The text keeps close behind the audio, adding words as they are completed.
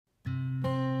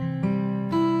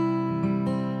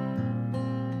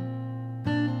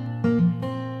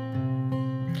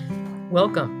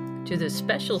Welcome to this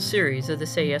special series of the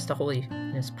Say Yes to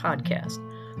Holiness podcast,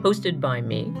 hosted by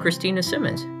me, Christina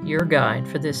Simmons, your guide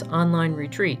for this online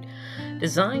retreat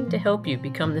designed to help you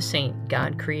become the saint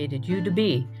God created you to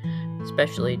be,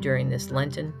 especially during this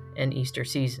Lenten and Easter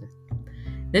season.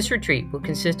 This retreat will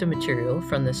consist of material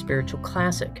from the spiritual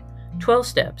classic, 12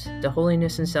 Steps to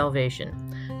Holiness and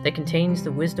Salvation, that contains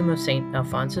the wisdom of St.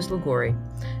 Alphonsus Liguori,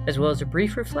 as well as a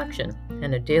brief reflection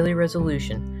and a daily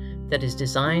resolution that is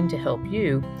designed to help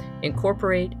you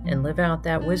incorporate and live out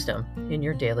that wisdom in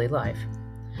your daily life.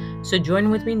 So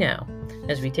join with me now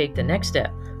as we take the next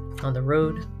step on the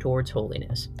road towards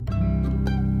holiness.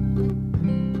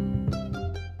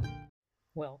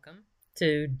 Welcome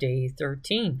to day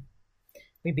 13.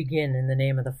 We begin in the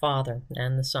name of the Father,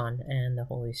 and the Son, and the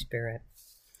Holy Spirit.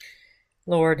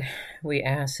 Lord, we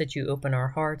ask that you open our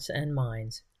hearts and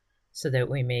minds so that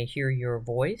we may hear your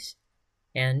voice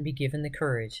and be given the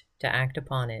courage to act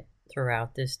upon it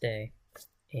throughout this day.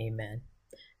 Amen.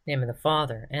 In the name of the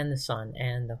Father, and the Son,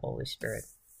 and the Holy Spirit.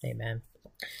 Amen.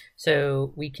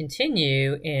 So we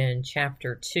continue in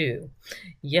chapter 2.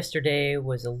 Yesterday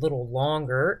was a little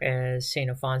longer as St.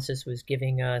 Alphonsus was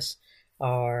giving us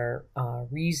our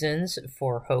reasons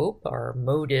for hope, our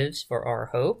motives for our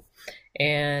hope.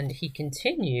 And he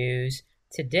continues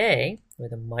today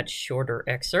with a much shorter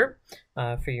excerpt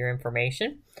for your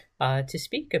information to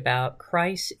speak about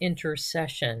Christ's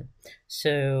intercession.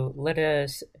 So let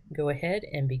us go ahead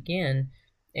and begin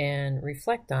and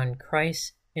reflect on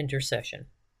Christ's intercession.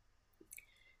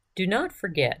 Do not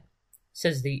forget,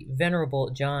 says the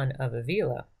Venerable John of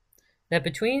Avila, that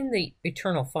between the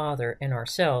Eternal Father and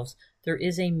ourselves there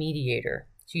is a mediator,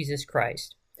 Jesus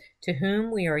Christ, to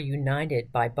whom we are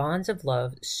united by bonds of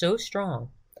love so strong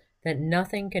that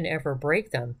nothing can ever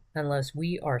break them unless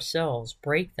we ourselves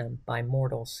break them by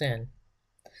mortal sin.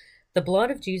 The blood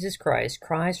of Jesus Christ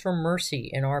cries for mercy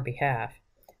in our behalf,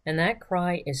 and that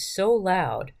cry is so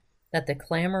loud that the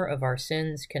clamor of our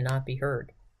sins cannot be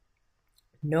heard.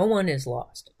 No one is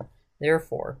lost.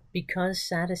 Therefore, because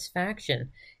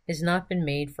satisfaction has not been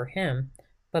made for him,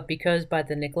 but because by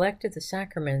the neglect of the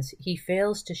sacraments he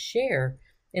fails to share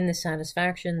in the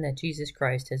satisfaction that Jesus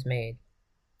Christ has made.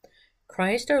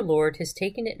 Christ our Lord has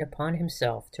taken it upon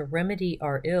himself to remedy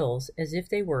our ills as if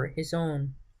they were his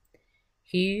own.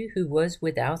 He who was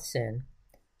without sin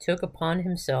took upon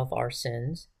himself our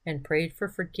sins and prayed for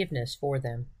forgiveness for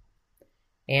them.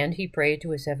 And he prayed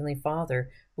to his heavenly Father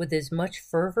with as much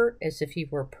fervor as if he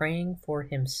were praying for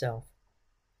himself.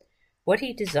 What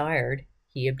he desired,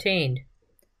 he obtained.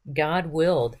 God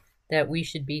willed that we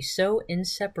should be so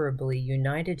inseparably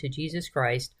united to Jesus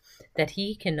Christ that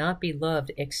he cannot be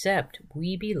loved except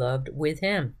we be loved with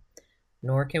him,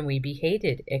 nor can we be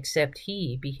hated except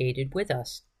he be hated with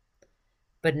us.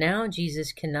 But now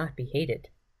Jesus cannot be hated.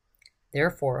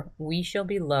 Therefore, we shall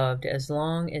be loved as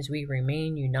long as we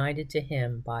remain united to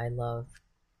him by love.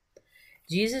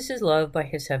 Jesus is loved by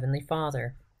his heavenly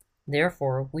Father.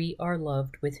 Therefore, we are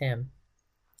loved with him.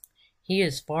 He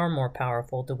is far more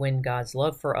powerful to win God's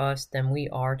love for us than we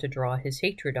are to draw his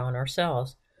hatred on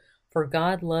ourselves, for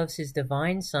God loves his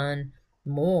divine Son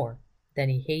more than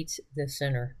he hates the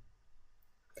sinner.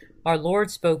 Our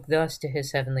Lord spoke thus to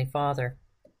his heavenly Father,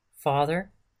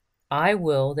 Father, I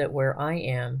will that where I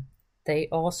am, they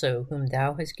also whom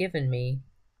thou hast given me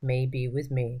may be with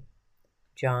me.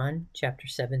 John chapter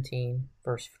 17,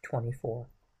 verse 24.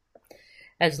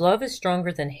 As love is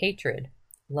stronger than hatred,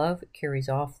 love carries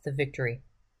off the victory.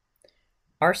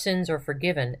 Our sins are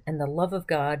forgiven, and the love of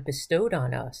God bestowed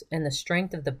on us and the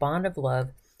strength of the bond of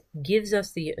love gives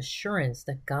us the assurance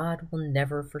that God will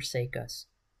never forsake us.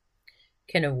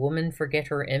 Can a woman forget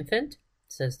her infant?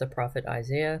 Says the prophet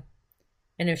Isaiah.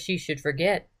 And if she should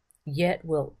forget, yet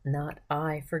will not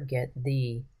I forget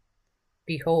thee.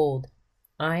 Behold,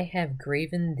 I have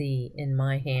graven thee in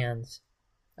my hands.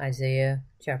 Isaiah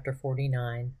chapter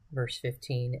 49, verse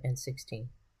 15 and 16.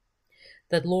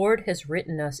 The Lord has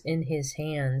written us in his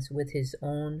hands with his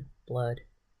own blood.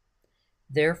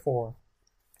 Therefore,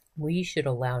 we should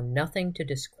allow nothing to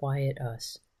disquiet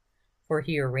us, for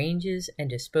he arranges and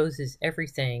disposes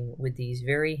everything with these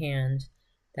very hands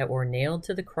that were nailed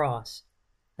to the cross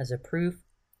as a proof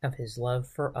of his love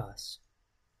for us.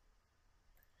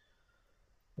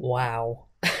 Wow.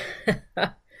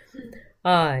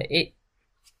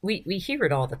 We hear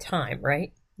it all the time,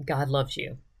 right? God loves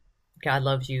you. God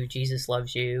loves you. Jesus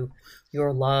loves you.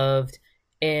 You're loved.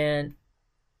 And,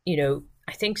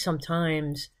 I think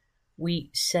sometimes we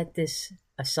set this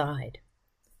aside.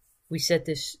 We set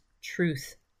this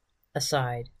truth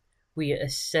aside. We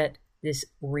set this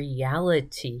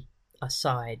reality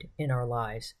aside in our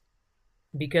lives.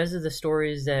 because of the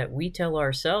stories that we tell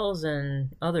ourselves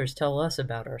and others tell us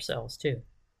about ourselves too.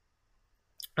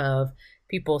 Of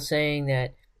people saying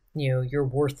that, you're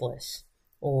worthless,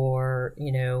 or,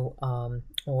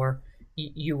 or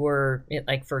you were,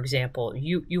 like, for example,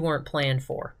 you weren't planned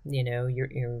for,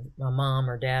 your mom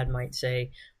or dad might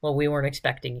say, well, we weren't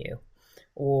expecting you.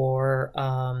 Or,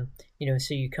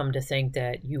 so you come to think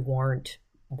that you weren't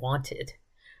wanted.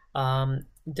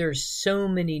 There's so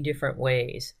many different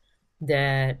ways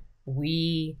that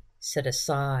we set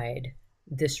aside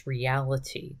this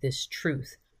reality, this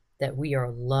truth, that we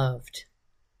are loved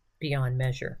beyond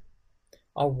measure.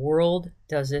 Our world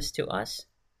does this to us.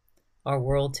 Our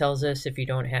world tells us if you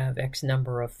don't have X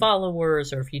number of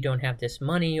followers, or if you don't have this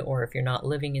money, or if you're not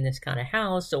living in this kind of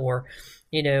house, or,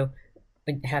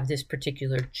 have this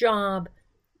particular job,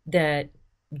 that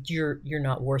you're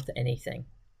not worth anything,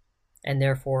 and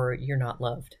therefore you're not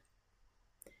loved.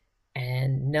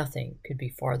 And nothing could be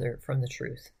farther from the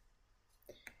truth.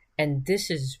 And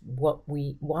this is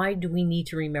why do we need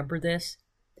to remember this?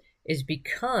 Is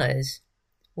because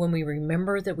when we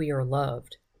remember that we are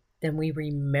loved, then we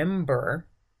remember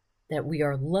that we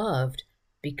are loved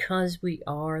because we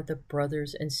are the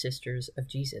brothers and sisters of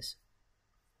Jesus.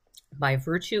 By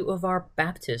virtue of our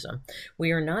baptism,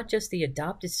 we are not just the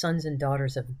adopted sons and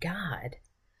daughters of God,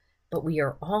 but we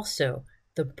are also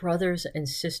the brothers and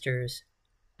sisters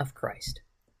of Christ.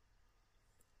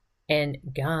 And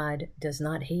God does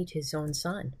not hate his own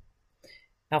son.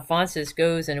 Alphonsus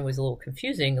goes, and it was a little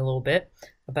confusing a little bit,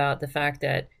 about the fact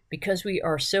that because we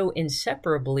are so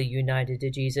inseparably united to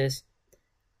Jesus,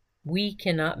 we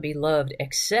cannot be loved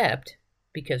except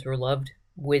because we're loved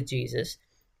with Jesus,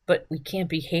 but we can't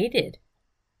be hated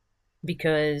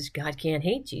because God can't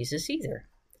hate Jesus either.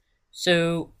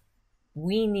 So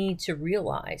we need to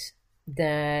realize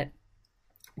that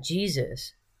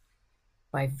Jesus,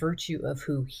 by virtue of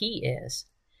who he is,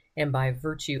 and by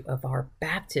virtue of our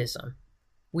baptism,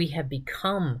 we have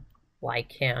become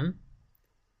like him.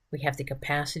 We have the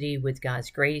capacity, with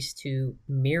God's grace, to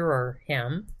mirror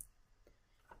him.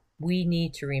 We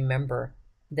need to remember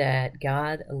that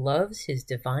God loves his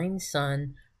divine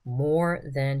Son more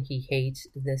than he hates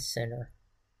the sinner.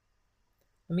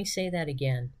 Let me say that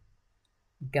again.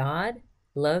 God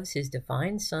loves his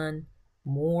divine Son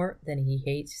more than he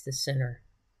hates the sinner.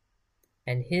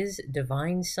 And his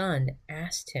divine Son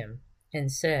asked him and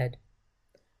said,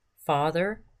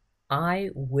 Father, I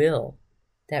will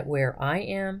that where I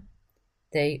am,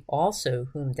 they also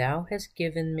whom thou hast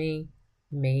given me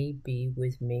may be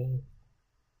with me.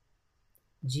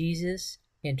 Jesus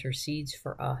intercedes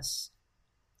for us.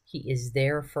 He is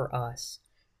there for us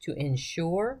to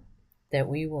ensure that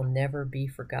we will never be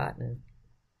forgotten.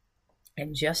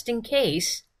 And just in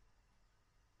case,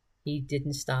 he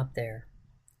didn't stop there.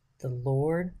 The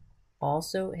Lord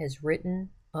also has written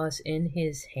us in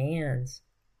his hands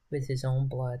with his own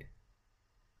blood.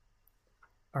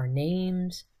 Our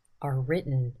names are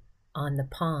written on the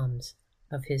palms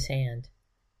of his hand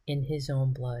in his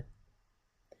own blood.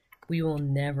 We will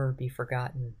never be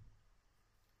forgotten,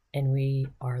 and we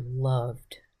are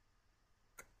loved.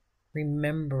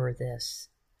 Remember this,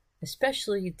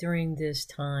 especially during this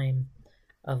time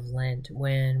of Lent,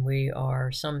 when we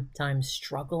are sometimes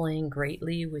struggling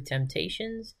greatly with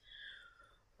temptations,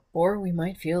 or we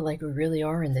might feel like we really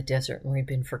are in the desert and we've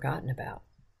been forgotten about.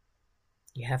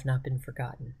 You have not been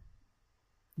forgotten.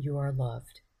 You are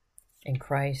loved, and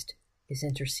Christ is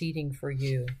interceding for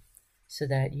you so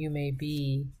that you may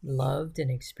be loved and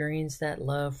experience that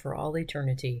love for all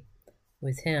eternity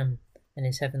with him and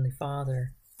his heavenly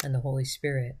Father and the Holy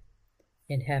Spirit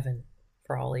in heaven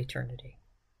for all eternity.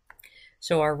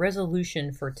 So our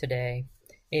resolution for today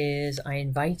is, I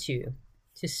invite you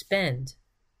to spend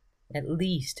at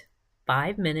least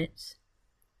 5 minutes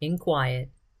in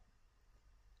quiet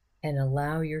and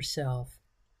allow yourself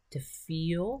to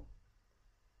feel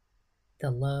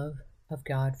the love of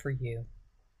God for you.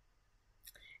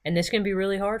 And this can be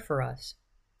really hard for us.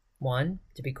 1,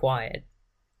 to be quiet,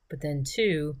 but then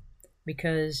 2,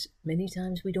 because many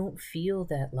times we don't feel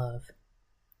that love.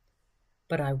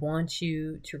 But I want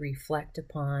you to reflect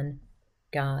upon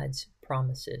God's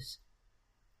promises.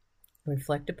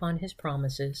 Reflect upon his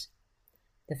promises.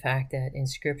 The fact that in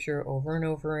Scripture over and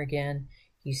over again,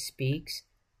 he speaks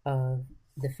of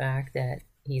the fact that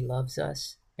he loves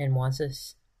us and wants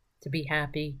us to be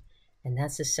happy. And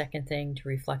that's the second thing to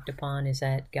reflect upon, is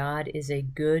that God is a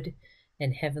good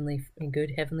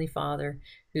heavenly Father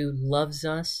who loves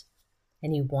us,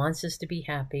 and he wants us to be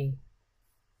happy.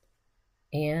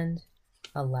 And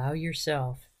allow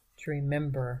yourself to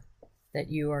remember that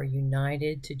you are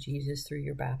united to Jesus through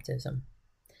your baptism.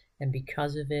 And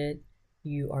because of it,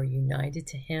 You are united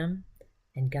to Him,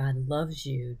 and God loves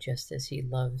you just as He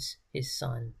loves His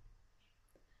Son.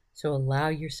 So allow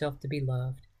yourself to be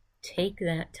loved. Take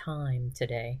that time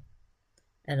today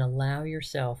and allow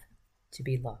yourself to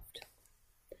be loved.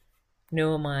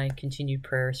 Know my continued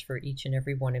prayers for each and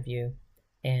every one of you,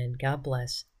 and God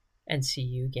bless, and see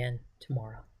you again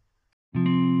tomorrow.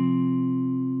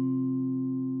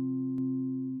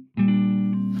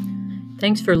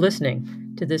 Thanks for listening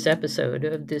to this episode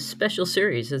of this special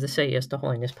series of the Say Yes to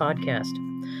Holiness podcast.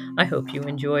 I hope you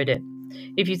enjoyed it.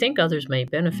 If you think others may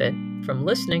benefit from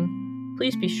listening,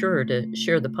 please be sure to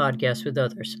share the podcast with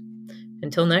others.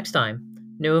 Until next time,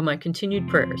 know my continued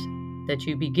prayers that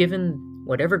you be given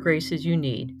whatever graces you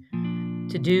need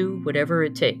to do whatever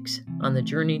it takes on the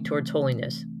journey towards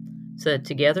holiness, so that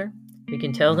together we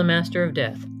can tell the Master of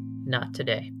Death, not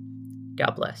today.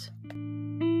 God bless.